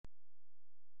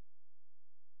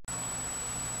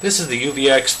This is the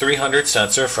UVX 300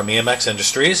 sensor from EMX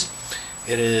Industries.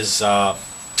 It is a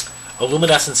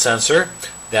luminescence sensor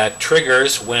that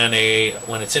triggers when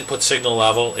its input signal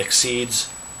level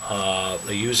exceeds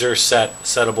the user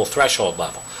settable threshold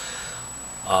level.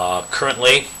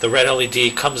 Currently, the red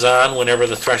LED comes on whenever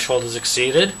the threshold is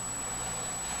exceeded,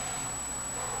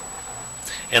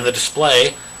 and the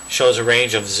display shows a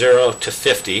range of 0 to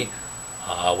 50,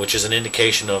 which is an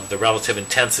indication of the relative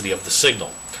intensity of the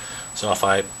signal. So if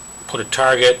I put a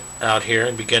target out here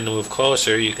and begin to move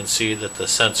closer, you can see that the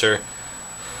sensor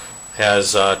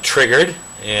has triggered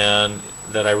and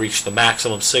that I reached the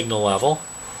maximum signal level.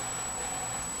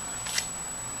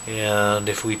 And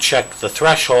if we check the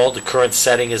threshold, the current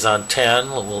setting is on 10.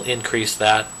 We'll increase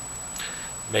that,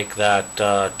 make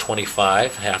that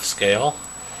 25, half scale.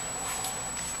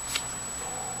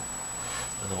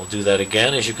 And we'll do that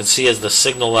again. As you can see, as the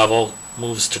signal level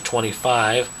moves to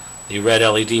 25, the red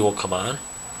LED will come on.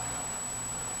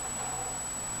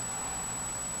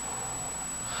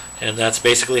 And that's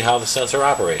basically how the sensor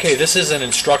operates. Okay, this is an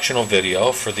instructional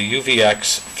video for the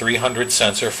UVX 300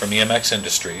 sensor from EMX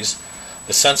Industries.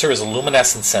 The sensor is a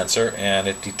luminescence sensor, and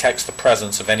it detects the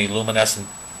presence of any luminescent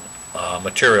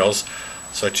materials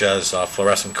such as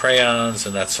fluorescent crayons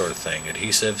and that sort of thing,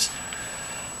 adhesives.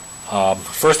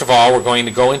 First of all, we're going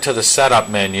to go into the setup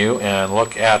menu and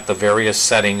look at the various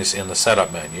settings in the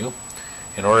setup menu.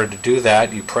 In order to do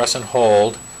that, you press and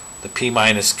hold the P-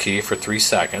 key for 3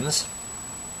 seconds.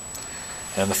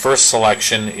 And the first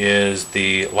selection is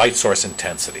the light source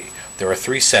intensity. There are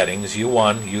 3 settings,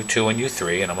 U1, U2, and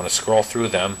U3, and I'm going to scroll through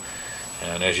them.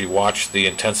 And as you watch the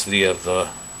intensity of the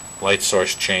light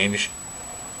source change,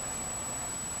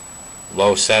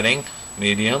 low setting,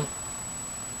 medium,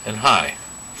 and high.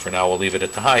 For now, we'll leave it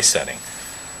at the high setting.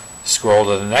 Scroll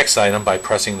to the next item by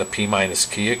pressing the P-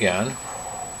 key again.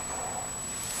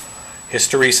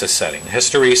 Hysteresis setting.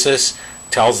 Hysteresis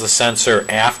tells the sensor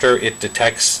after it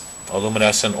detects a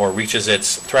luminescent or reaches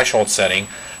its threshold setting,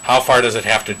 how far does it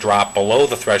have to drop below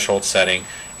the threshold setting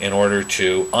in order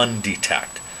to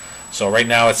undetect. So right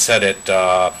now it's set at,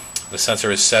 the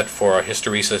sensor is set for a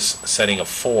hysteresis setting of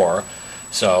 4.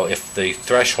 So if the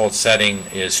threshold setting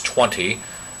is 20,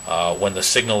 when the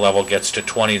signal level gets to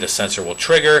 20, the sensor will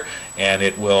trigger, and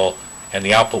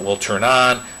the output will turn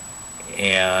on,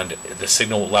 and the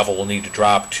signal level will need to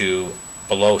drop to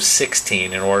below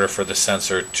 16 in order for the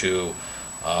sensor to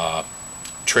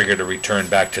trigger to return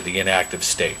back to the inactive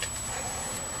state.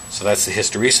 So that's the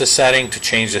hysteresis setting. To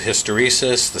change the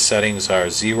hysteresis, the settings are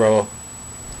 0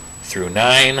 through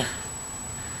 9,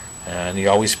 and you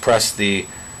always press the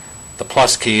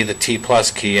plus key, the T+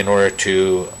 key, in order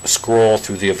to scroll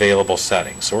through the available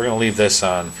settings. So we're going to leave this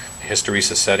on the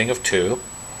hysteresis setting of 2.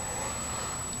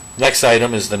 Next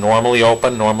item is the normally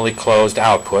open, normally closed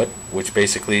output, which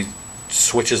basically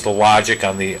switches the logic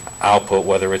on the output,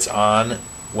 whether it's on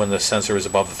when the sensor is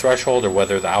above the threshold or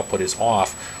whether the output is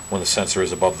off when the sensor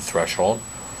is above the threshold.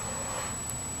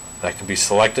 That can be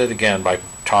selected again by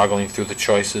toggling through the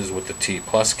choices with the T+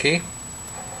 key.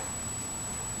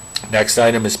 Next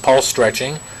item is pulse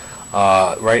stretching.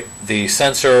 The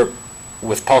sensor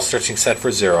with pulse stretching set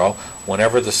for 0,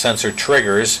 whenever the sensor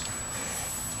triggers,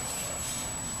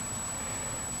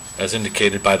 as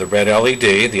indicated by the red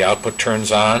LED, the output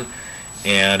turns on,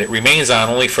 and it remains on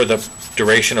only for the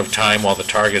duration of time while the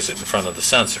target is in front of the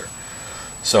sensor.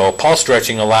 So pulse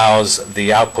stretching allows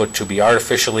the output to be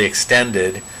artificially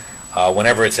extended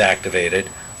whenever it's activated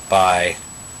by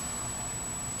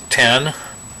 10,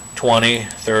 20,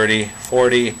 30,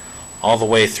 40, all the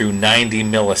way through 90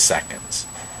 milliseconds.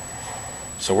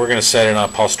 So we're going to set it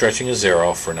on pulse stretching as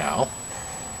 0 for now.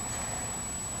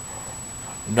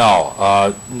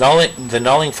 Null. The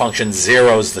nulling function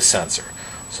zeroes the sensor.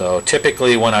 So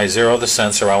typically when I zero the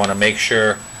sensor, I want to make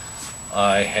sure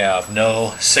I have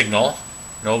no signal,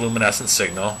 no luminescent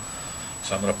signal.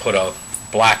 So I'm going to put a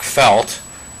black felt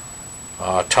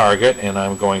target, and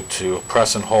I'm going to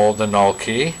press and hold the null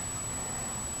key,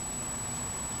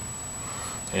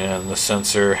 and the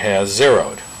sensor has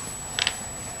zeroed.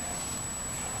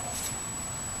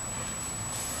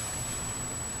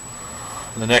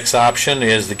 The next option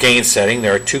is the gain setting.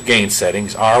 There are 2 gain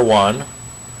settings, R1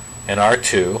 and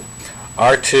R2.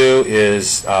 R2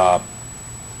 is a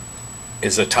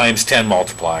times 10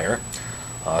 multiplier,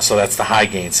 so that's the high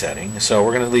gain setting. So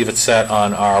we're going to leave it set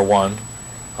on R1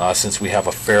 since we have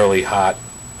a fairly hot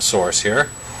source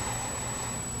here.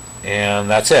 And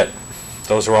that's it.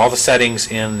 Those are all the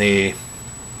settings in the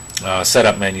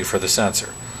setup menu for the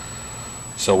sensor.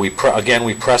 So we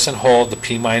press and hold the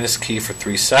P- key for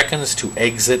 3 seconds to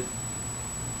exit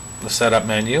the setup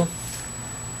menu.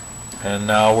 And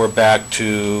now we're back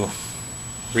to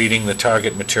reading the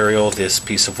target material, this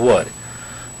piece of wood.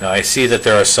 Now I see that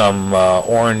there are some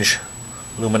orange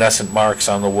luminescent marks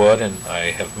on the wood, and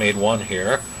I have made one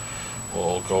here.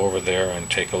 We'll go over there and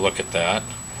take a look at that.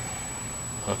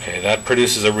 Okay, that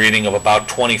produces a reading of about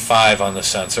 25 on the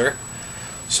sensor.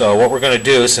 So what we're going to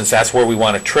do, since that's where we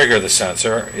want to trigger the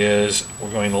sensor, is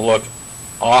we're going to look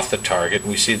off the target.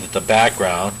 We see that the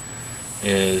background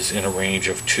is in a range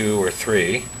of 2 or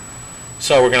 3.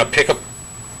 So we're going to pick a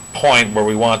point where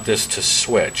we want this to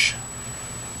switch.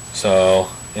 So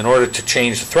in order to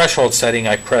change the threshold setting,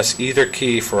 I press either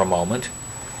key for a moment,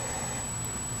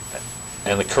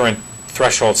 and the current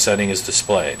threshold setting is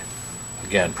displayed.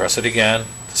 Again, press it again.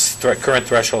 The current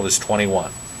threshold is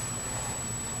 21.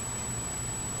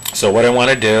 So what I want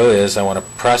to do is I want to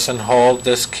press and hold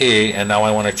this key, and now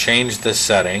I want to change this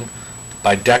setting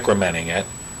by decrementing it.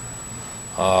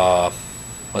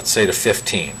 Let's say to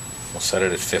 15. We'll set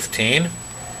it at 15.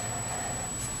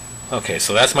 Okay,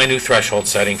 so that's my new threshold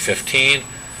setting, 15.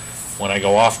 When I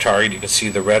go off target, you can see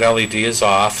the red LED is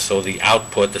off, so the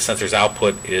output, the sensor's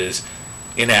output, is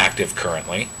inactive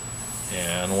currently.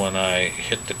 And when I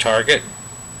hit the target,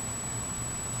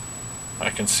 I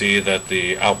can see that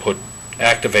the output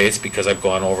activates because I've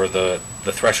gone over the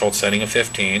threshold setting of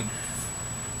 15,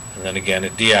 and then again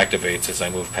it deactivates as I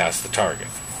move past the target.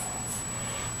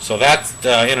 So that,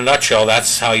 in a nutshell,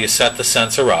 that's how you set the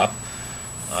sensor up.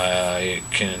 You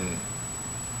can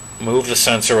move the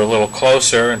sensor a little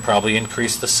closer and probably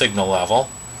increase the signal level.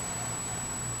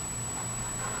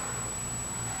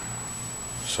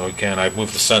 So again, I've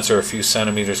moved the sensor a few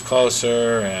centimeters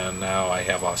closer, and now I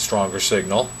have a stronger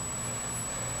signal.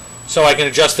 So I can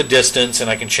adjust the distance, and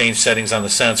I can change settings on the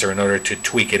sensor in order to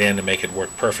tweak it in to make it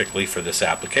work perfectly for this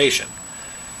application.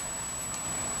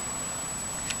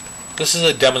 This is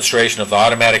a demonstration of the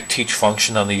automatic teach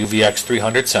function on the UVX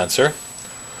 300 sensor.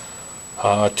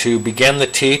 To begin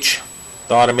the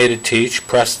automated teach,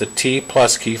 press the T+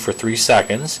 key for 3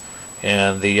 seconds,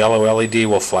 and the yellow LED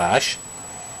will flash,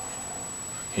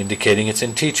 indicating it's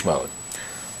in teach mode.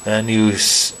 Then you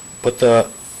put the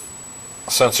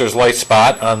sensor's light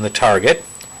spot on the target,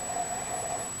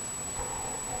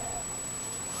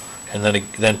 and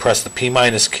then press the P-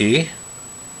 key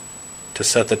to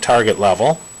set the target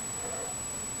level.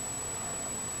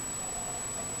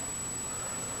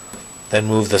 Then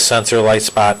move the sensor light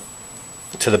spot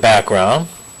to the background.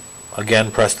 Again,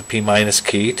 press the P-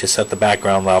 key to set the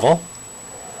background level.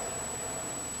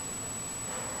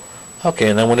 Okay,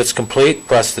 and then when it's complete,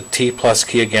 press the T+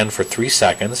 key again for 3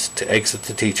 seconds to exit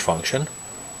the teach function.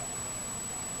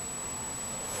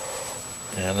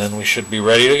 And then we should be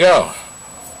ready to go.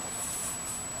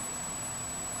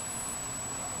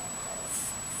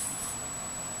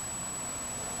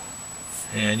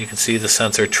 And you can see the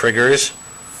sensor triggers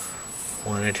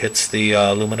when it hits the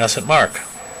luminescent mark.